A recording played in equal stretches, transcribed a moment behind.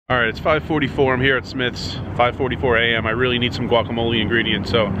All right, it's 5:44. I'm here at Smith's, 5:44 a.m. I really need some guacamole ingredients,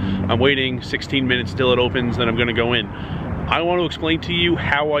 so I'm waiting 16 minutes till it opens, then I'm gonna go in. I want to explain to you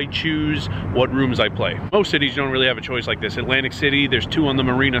how I choose what rooms I play. Most cities don't really have a choice like this. Atlantic City, there's 2 on the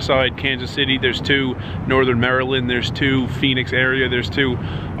Marina side. Kansas City, there's 2. Northern Maryland, there's 2. Phoenix area, there's 2.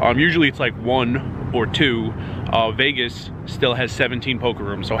 Usually it's like 1 or 2. Vegas still has 17 poker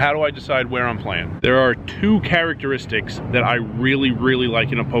rooms. So how do I decide where I'm playing? There are 2 characteristics that I really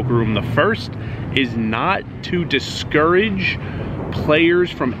like in a poker room. The first is not to discourage players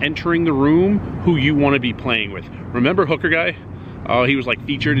from entering the room who you want to be playing with. Remember Hooker Guy? He was like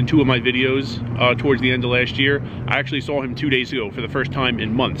featured in 2 of my videos towards the end of last year. I actually saw him 2 days ago for the first time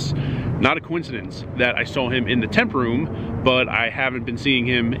in months. Not a coincidence that I saw him in the temp room, but I haven't been seeing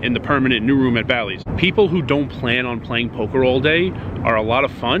him in the permanent new room at Bally's. People who don't plan on playing poker all day are a lot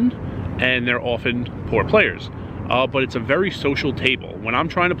of fun, and they're often poor players. But it's a very social table. When I'm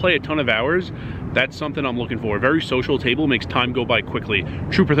trying to play a ton of hours, that's something I'm looking for. A very social table makes time go by quickly.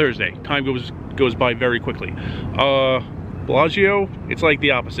 Trooper Thursday, time goes by very quickly. Bellagio, it's like the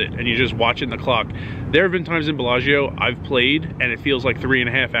opposite, and you're just watching the clock. There have been times in Bellagio I've played and it feels like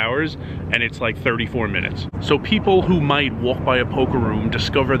 3.5 hours and it's like 34 minutes. So people who might walk by a poker room,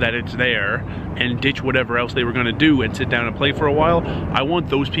 discover that it's there, and ditch whatever else they were gonna do and sit down and play for a while, I want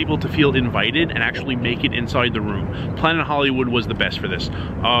those people to feel invited and actually make it inside the room. Planet Hollywood was the best for this.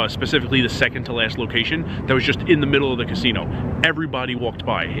 Specifically the second to last location that was just in the middle of the casino. Everybody walked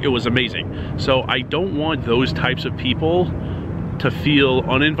by, it was amazing. So I don't want those types of people to feel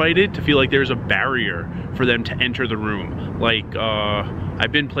uninvited, to feel like there's a barrier for them to enter the room. Like,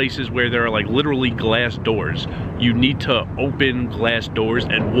 I've been places where there are like literally glass doors. You need to open glass doors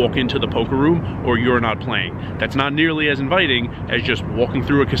and walk into the poker room or you're not playing. That's not nearly as inviting as just walking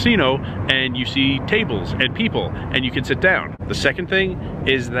through a casino and you see tables and people and you can sit down. The second thing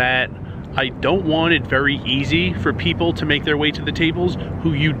is that I don't want it very easy for people to make their way to the tables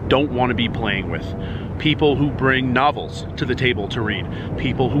who you don't want to be playing with. People who bring novels to the table to read,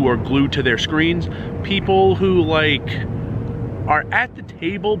 people who are glued to their screens, people who like are at the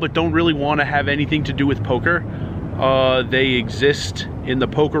table but don't really want to have anything to do with poker. They exist in the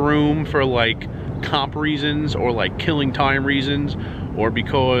poker room for like comp reasons or like killing time reasons, or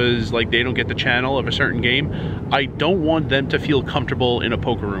because like they don't get the channel of a certain game. I don't want them to feel comfortable in a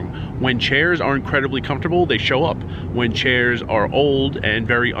poker room. When chairs are incredibly comfortable, they show up. When chairs are old and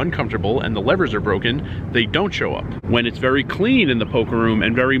very uncomfortable and the levers are broken, they don't show up. When it's very clean in the poker room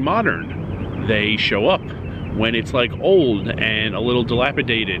and very modern, they show up. When it's like old and a little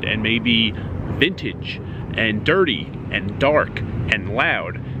dilapidated and maybe vintage and dirty and dark and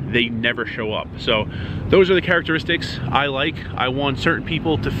loud, they never show up. So those are the characteristics I like. I want certain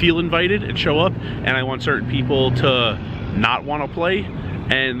people to feel invited and show up, and I want certain people to not want to play.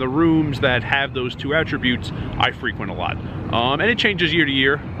 And the rooms that have those 2 attributes, I frequent a lot. And it changes year to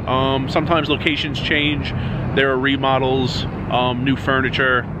year. Sometimes locations change. There are remodels, new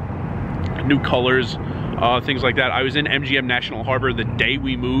furniture, new colors, things like that. I was in MGM National Harbor the day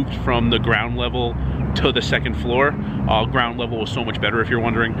we moved from the ground level to the second floor. Ground level was so much better, if you're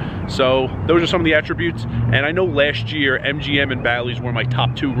wondering. So those are some of the attributes. And I know last year MGM and Bally's were my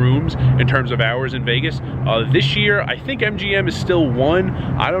top 2 rooms in terms of hours in Vegas. This year I think MGM is still 1.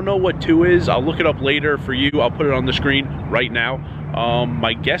 I don't know what 2 is. I'll look it up later for you. I'll put it on the screen right now.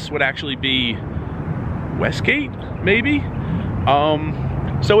 My guess would actually be Westgate, maybe.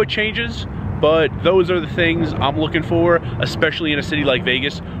 So it changes. But those are the things I'm looking for, especially in a city like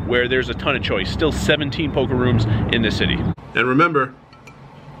Vegas where there's a ton of choice. Still 17 poker rooms in this city. And remember,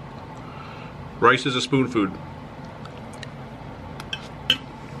 rice is a spoon food.